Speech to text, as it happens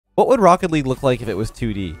What would Rocket League look like if it was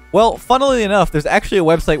 2D? Well, funnily enough, there's actually a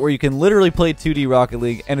website where you can literally play 2D Rocket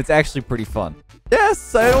League, and it's actually pretty fun.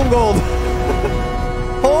 Yes, I own gold.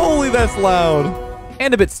 Holy, that's loud.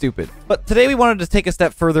 And a bit stupid. But today we wanted to take a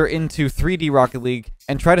step further into 3D Rocket League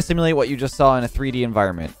and try to simulate what you just saw in a 3D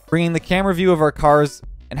environment, bringing the camera view of our cars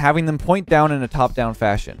and having them point down in a top-down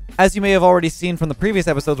fashion. As you may have already seen from the previous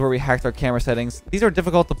episodes where we hacked our camera settings, these are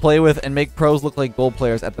difficult to play with and make pros look like gold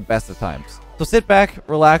players at the best of times. So sit back,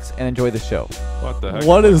 relax, and enjoy the show. What the heck?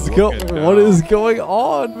 What is going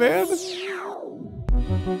on, man?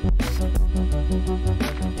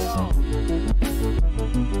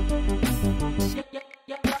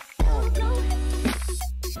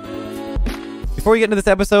 Before we get into this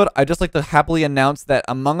episode, I'd just like to happily announce that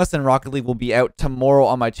Among Us and Rocket League will be out tomorrow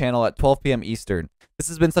on my channel at 12 p.m. Eastern. This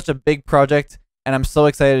has been such a big project, and I'm so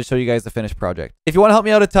excited to show you guys the finished project. If you want to help me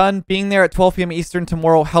out a ton, being there at 12 p.m. Eastern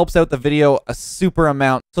tomorrow helps out the video a super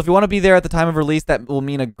amount. So if you want to be there at the time of release, that will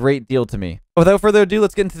mean a great deal to me. But without further ado,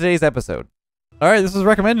 let's get into today's episode. Alright, this was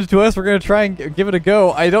recommended to us. We're going to try and give it a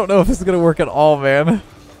go. I don't know if this is going to work at all, man.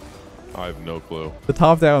 I have no clue. The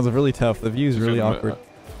top down is really tough. The view is really awkward.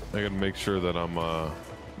 I gotta make sure that I'm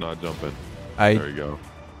not jumping. There you go.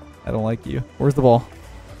 I don't like you. Where's the ball?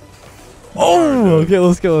 Oh, okay,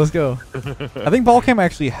 let's go, let's go. I think ball cam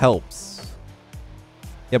actually helps.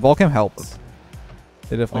 Yeah, ball cam helps.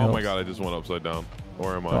 It definitely helps. My god, I just went upside down.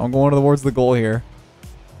 Where am I? So I'm going towards the goal here.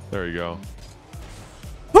 There you go.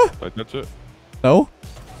 Did I touch it? No.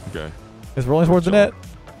 Okay. It's rolling towards the net.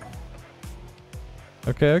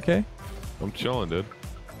 Okay, okay. I'm chilling, dude.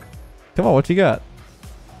 Come on, what you got?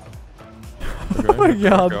 Okay, oh my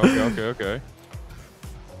god. Okay.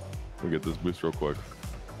 Let me get this boost real quick.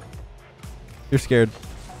 You're scared.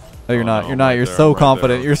 No, you're not. No, You're not. You're so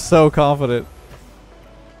confident. You're so confident.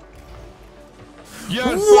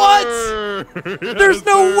 Yes, what? Sir! There's Yes,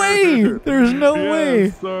 no sir! way. There's no way.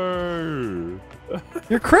 Yes, sir.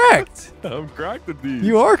 You're cracked. I'm cracked at these.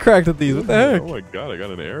 You are cracked at these. What the heck? Oh my god, I got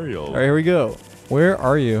an aerial. All right, here we go. Where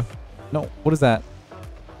are you? No, what is that?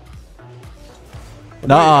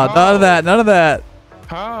 Nah, none of that. None of that.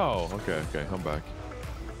 How? Okay, I'm back.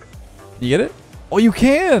 You get it? Oh, you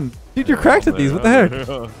can. Dude, you're cracked at these. What the heck?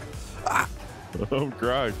 I'm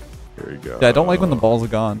cracked. Here you go. Yeah, I don't like when the balls are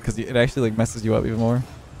gone because it actually like messes you up even more.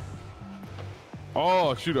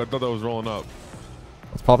 Oh, shoot. I thought that was rolling up.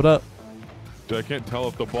 Let's pop it up. Dude, I can't tell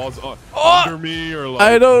if the ball's under me or like...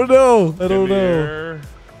 I don't know. I don't know.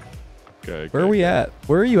 Okay. Where are we at?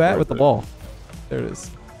 Where are you at with the ball? There it is.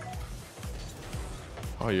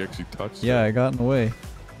 Oh, you actually touched it. Yeah, I got in the way.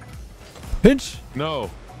 Pinch.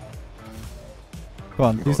 No. Come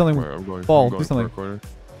on, do something. Ball, do something.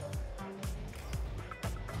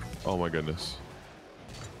 Oh my goodness.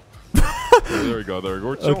 There we go. There we go.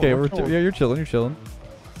 We're chilling. Okay, yeah, you're chilling. You're chilling.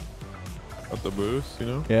 Got the boost, you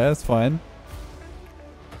know. Yeah, it's fine.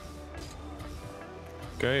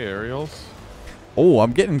 Okay, aerials. Oh,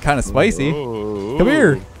 I'm getting kind of spicy. Oh, come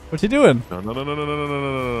here. What you doing? No.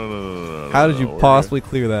 How did you possibly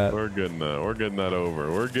clear that? We're getting that. We're getting that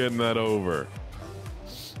over. We're getting that over.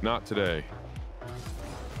 Not today.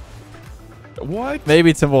 What?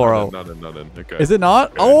 Maybe tomorrow. Nothing. Okay. Is it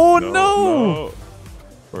not? Okay. Oh no!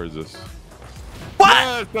 Where is this? What?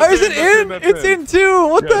 Yes, Where is it in? It's in too.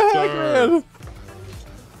 What the heck, man?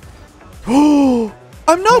 Oh,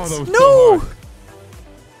 I'm nuts. No.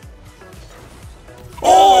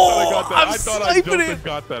 Oh, I'm sniping it. I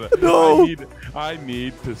got that. No. I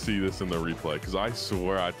need to see this in the replay because I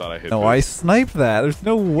swear I thought I hit. No, this. I sniped that. There's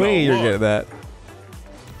no way you're getting that.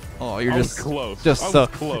 Oh, you're just close. Just I so was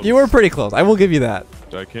close. You were pretty close. I will give you that.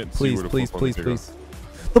 I can't please, see where please, to please, please.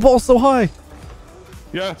 The ball's so high.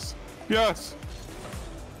 Yes. No.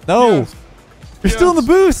 Yes. You're still in the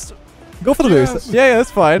boost. Go for the boost. Yeah, that's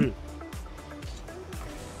fine.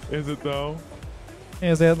 Is it though?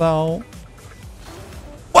 Is it though?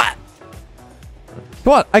 What?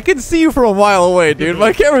 Come on, I can see you from a mile away, dude.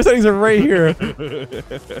 My camera settings are right here.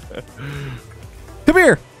 Come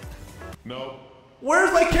here. No.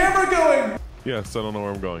 Where's my camera going? Yes, I don't know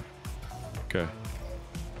where I'm going. Okay.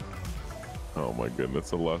 Oh my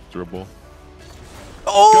goodness, a left dribble.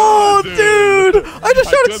 Oh, God, dude! I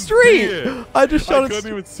just shot it straight. I just shot it. I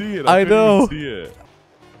couldn't even see it. I know. Couldn't even see it.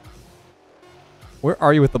 Where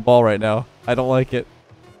are you with the ball right now? I don't like it.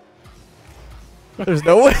 There's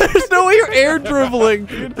no way. There's no way you're air dribbling,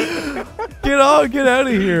 dude. Get out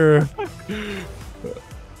of here.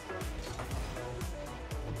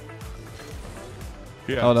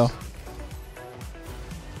 Yes. Oh no.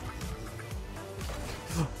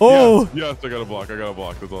 Oh. Yes, I got a block.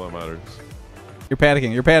 That's all that matters. You're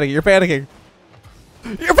panicking. You're panicking. You're panicking.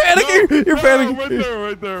 You're panicking. No, You're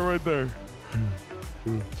panicking. Right there.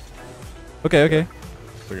 Okay.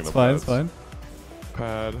 Picking It's up fine. pads. It's fine.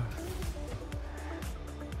 Pad.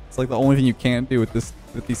 It's like the only thing you can't do with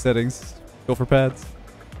these settings. Go for pads.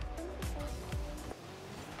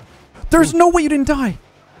 There's no way you didn't die.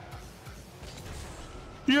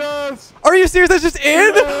 Yes. Are you serious? That's just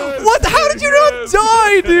in? Yes! What? How did you not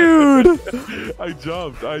die, dude? I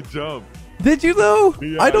jumped. Did you though?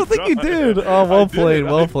 Yeah, I don't think you did. Oh, well played.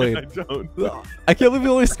 Well played. I don't. I can't believe we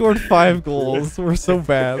only scored 5 goals. We're so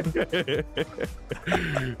bad. Dude,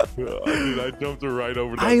 I jumped right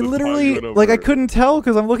over. I literally, like, I couldn't tell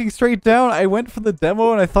because I'm looking straight down. I went for the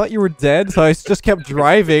demo and I thought you were dead, so I just kept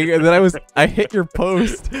driving, and then I hit your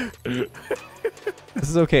post. This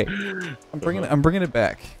is okay. I'm bringing it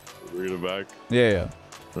back. Bringing it back. Yeah.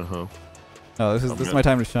 No, this is my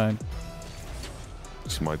time to shine.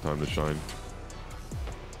 It's my time to shine.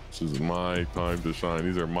 This is my time to shine.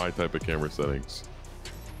 These are my type of camera settings.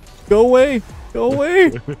 Go away.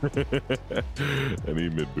 I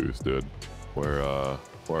need mid boost, dude. Where are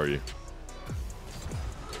you?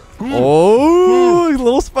 Oh, a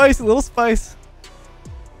little spice.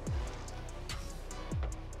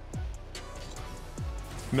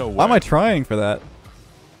 No way. Why am I trying for that?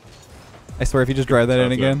 I swear, if you just drive that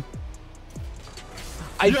in again.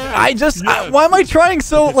 Why am I trying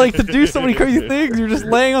so, like, to do so many crazy things? You're just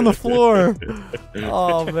laying on the floor.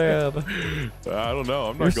 Oh, man. I don't know.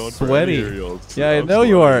 I'm not going sweaty. for any aerials. Yeah, I know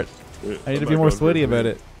you aren't. I need to be more sweaty about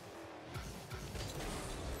it.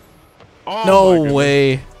 Oh, no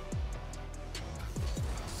way.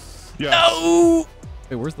 Yes. No.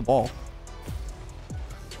 Wait, where's the ball?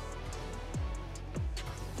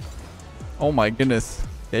 Oh my goodness.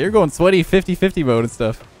 Yeah, you're going sweaty 50-50 mode and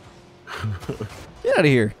stuff. Get out of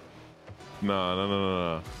here.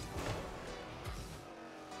 No.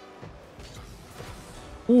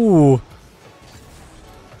 Ooh.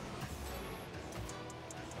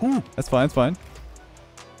 That's fine.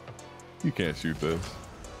 You can't shoot this.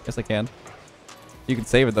 Yes, I can. You can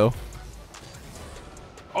save it, though.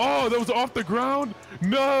 Oh, that was off the ground?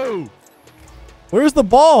 No! Where's the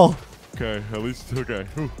ball? Okay, at least, okay.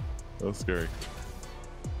 Whew. That was scary.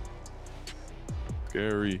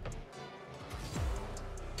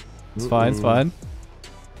 It's fine.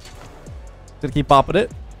 Gonna keep popping it.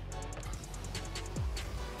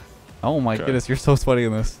 Oh my goodness, you're so sweaty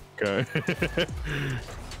in this. Okay.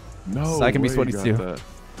 No, so I can be sweaty too. That.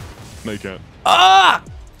 No, you can't. Ah!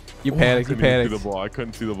 You panicked. I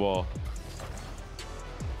couldn't see the ball.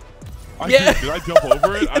 Yeah. Did I jump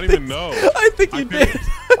over it? I didn't even know. I think you did.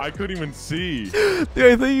 I couldn't even see. Dude,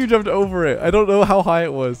 I think you jumped over it. I don't know how high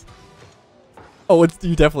it was. Oh,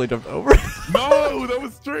 you definitely jumped over it. No, that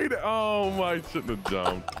was straight. Oh my, I shouldn't have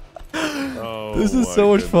jumped. Oh, this is so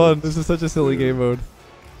much fun. This is such a silly game mode.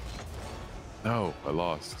 No, I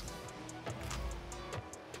lost.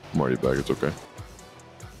 I'm already back. It's okay.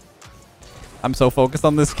 I'm so focused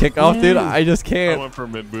on this kickoff, dude. I just can't. I went for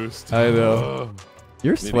mid boost. I know.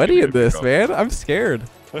 You're sweaty in this, man. I'm scared.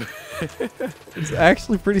 It's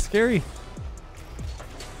actually pretty scary.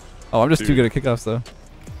 Oh, I'm just too good at kickoffs, though.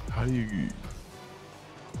 How do you...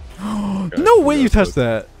 No way you touched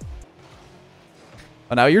that.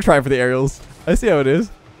 Oh, now you're trying for the aerials. I see how it is.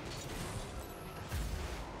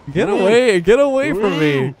 Get away from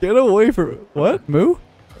me. Get away from... What? Moo?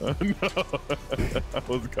 No. I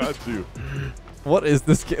almost got you. What is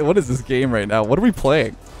this game right now? What are we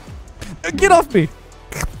playing? Get off me.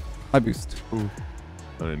 My boost. Ooh.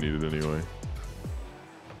 I didn't need it anyway.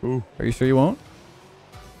 Ooh. Are you sure you won't?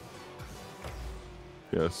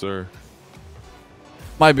 Yes, sir.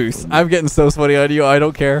 My boost. I'm getting so sweaty on you. I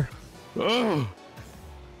don't care. Oh.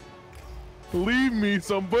 Leave me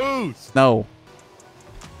some boost. No.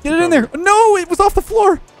 Get it in there. No, it was off the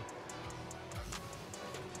floor.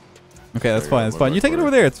 Okay, that's fine. That's fine. You take it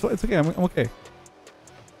over there. It's okay. I'm okay.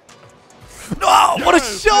 No, what a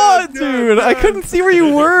shot, dude. I couldn't see where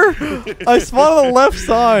you were. I spawned on the left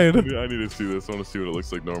side. I need to see this. I want to see what it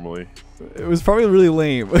looks like normally. It was probably really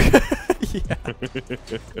lame. Yeah.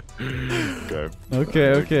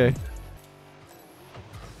 Okay.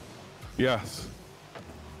 Yes.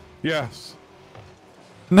 Yes.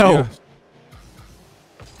 No. Yes.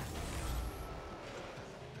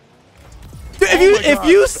 If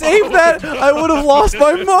you saved that, I would have lost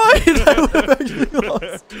my mind. I would have actually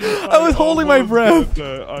lost. I was holding my breath.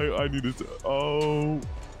 I needed to. Oh.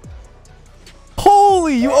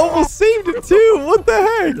 Holy, you almost saved it too. What the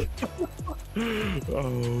heck?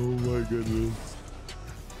 Oh my goodness.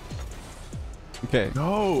 Okay.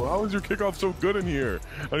 No, how is your kickoff so good in here?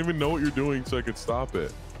 I don't even know what you're doing so I could stop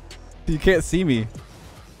it. You can't see me.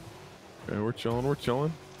 Okay, we're chilling. We're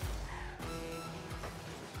chilling.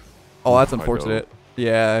 Oh, that's unfortunate.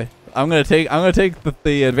 Yeah, I'm gonna take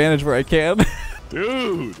the advantage where I can.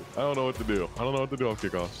 Dude, I don't know what to do. I don't know what to do on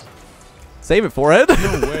kickoffs. Save it for it.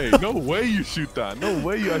 No way. No way you shoot that. No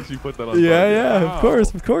way you actually put that on. Yeah, target. yeah. How? Of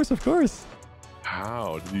course, of course, of course.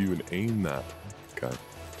 How did you even aim that? God.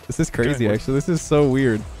 This is crazy, actually. This is so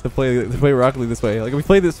weird to play Rocket League this way. Like, we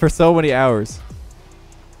played this for so many hours.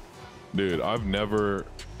 Dude, I've never.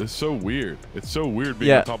 It's so weird. It's so weird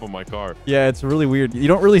being on top of my car. Yeah, it's really weird. You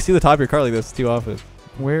don't really see the top of your car like this too often.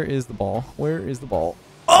 Where is the ball? Where is the ball?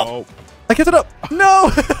 Oh! I kept it up. No!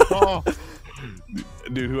 Oh.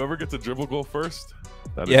 Dude, whoever gets a dribble goal first,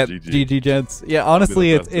 that is GG. GG, gents. Yeah,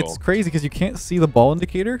 honestly, it's crazy because you can't see the ball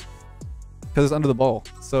indicator because it's under the ball.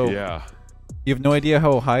 So yeah, you have no idea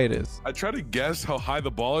how high it is. I try to guess how high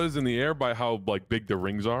the ball is in the air by how like big the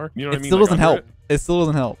rings are. You know what I mean? Still doesn't help. It still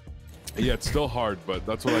doesn't help. Yeah, it's still hard, but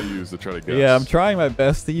that's what I use to try to guess. Yeah, I'm trying my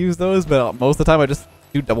best to use those, but most of the time I just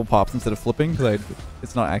do double pops instead of flipping because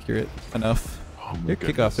it's not accurate enough. Oh my Your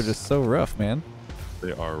goodness. kickoffs are just so rough, man.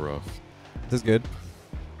 They are rough. This is good.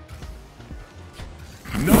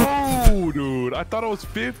 No, dude. I thought I was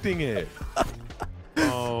 50ing it.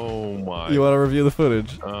 Oh, my. You want to review the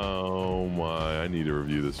footage? Oh, my. I need to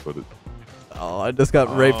review this footage. Oh, I just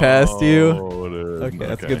got right past you. Dude. Okay,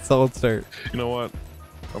 that's a good solid start. You know what?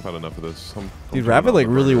 I've had enough of this. Dude, Rapid like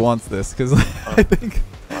really wants this because I think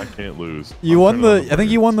I can't lose. You won the. I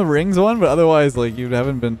think you won the rings one, but otherwise, like you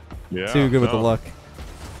haven't been too good with the luck.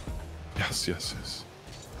 Yes, yes, yes.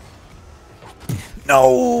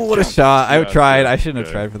 No, what a shot! I tried. I shouldn't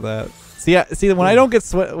have tried for that. See, when I don't get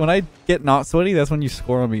when I get not sweaty, that's when you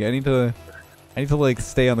score on me. I need to like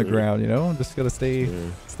stay on the ground. You know, I'm just gotta stay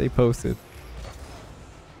posted.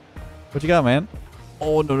 What you got, man?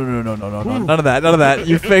 Oh no, none of that.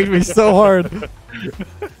 You faked me so hard.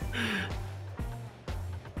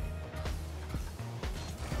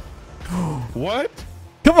 What?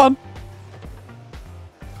 Come on.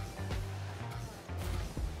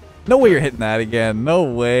 No way you're hitting that again. No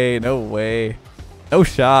way. No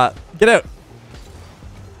shot. Get out.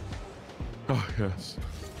 Oh, yes.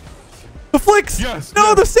 The flicks. Yes.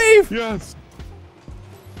 No, the save. Yes.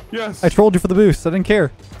 Yes. I trolled you for the boost. I didn't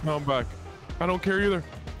care. No, I'm back. I don't care either.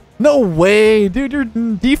 No way. Dude, your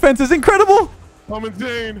defense is incredible. I'm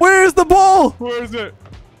insane. Where's the ball? Where is it?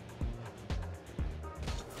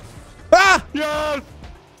 Ah! Yes!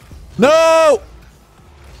 No!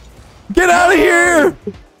 Get out of here!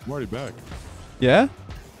 I'm already back. Yeah?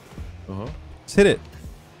 Uh-huh. Just hit it.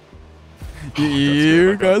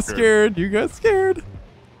 You got scared. You got scared.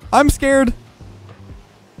 I'm scared.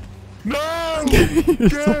 No!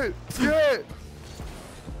 Get! No!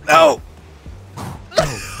 No!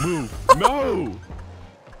 Move! No!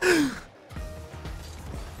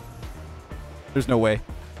 There's no way.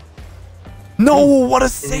 No! What a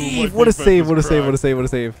save! What a save! What a save! What a save! What a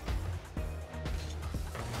save!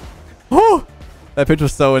 Oh! That pitch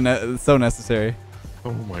was so necessary.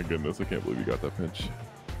 Oh my goodness! I can't believe you got that pinch.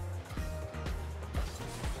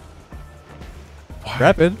 What?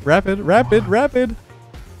 Rapid!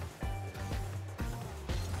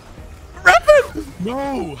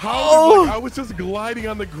 No! How? Oh. I was just gliding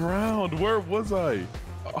on the ground. Where was I?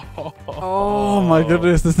 Oh my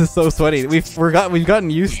goodness! This is so sweaty. We've gotten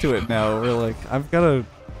used to it now. We're like, I've gotta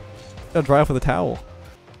dry off with a towel.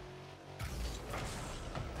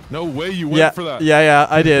 No way you went for that. Yeah,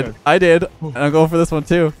 I did. And I'm going for this one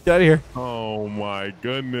too. Get out of here. Oh my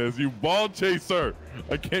goodness, you ball chaser.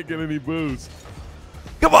 I can't get any boost.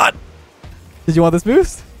 Come on. Did you want this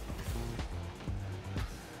boost?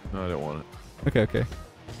 No, I don't want it. Okay.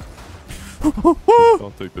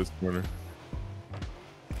 I'll take this corner.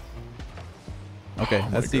 Okay, Oh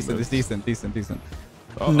that's decent. goodness. It's decent.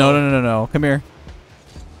 Uh-oh. No. Come here.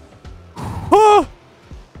 Oh!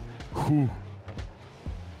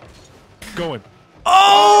 Going.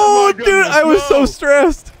 Oh, my dude, I was goodness, so no.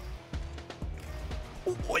 stressed.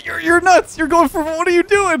 You're nuts. You're going for what are you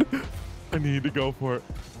doing? I need to go for it.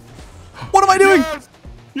 What am I doing?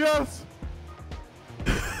 Yes.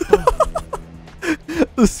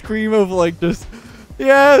 The scream of like just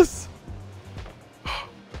yes.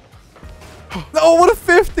 No, what a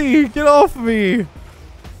 50. Get off of me.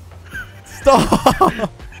 Stop.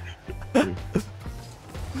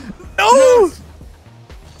 No.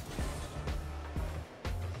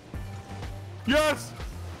 Yes.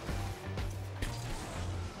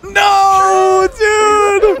 No,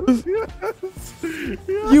 dude. Yes.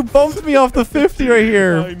 You bumped me off the 50 right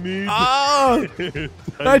here. I need it.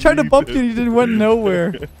 I tried to bump you and you went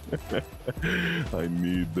nowhere. I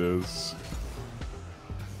need this.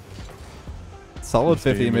 Solid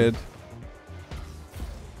 50 mid.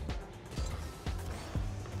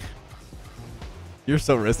 You're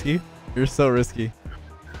so risky. You're so risky.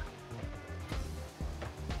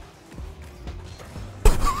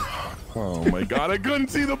 Oh my god, I couldn't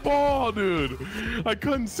see the ball, dude. I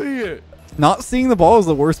couldn't see it. Not seeing the ball is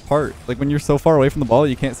the worst part. Like when you're so far away from the ball,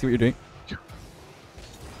 you can't see what you're doing.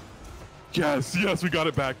 Yes, yes, we got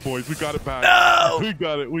it back, boys. We got it back. No! We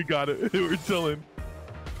got it. We got it. We're chilling.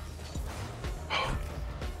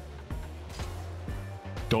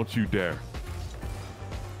 Don't you dare.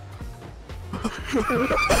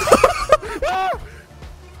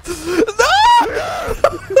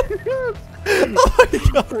 Oh my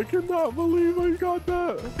god. I cannot believe I got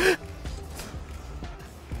that.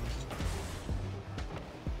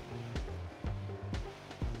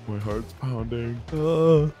 My heart's pounding.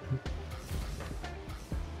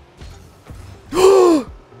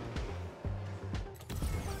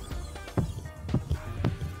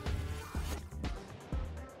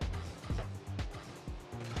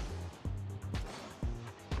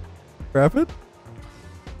 Rapid?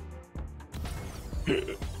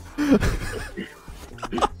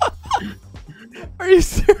 Are you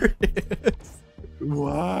serious?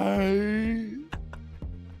 Why?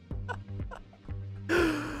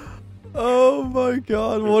 Oh my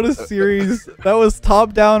god, what a series. That was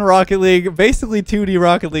top-down Rocket League, basically 2D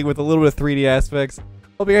Rocket League with a little bit of 3D aspects.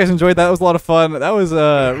 Hope you guys enjoyed that. That was a lot of fun. That was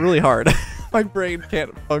really hard. My brain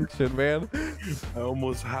can't function, man. I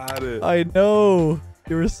almost had it. I know.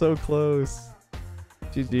 You were so close.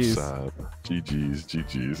 GG's. Sad. GG's.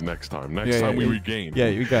 GG's. Next time. Next time we regain. Yeah,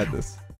 you got this.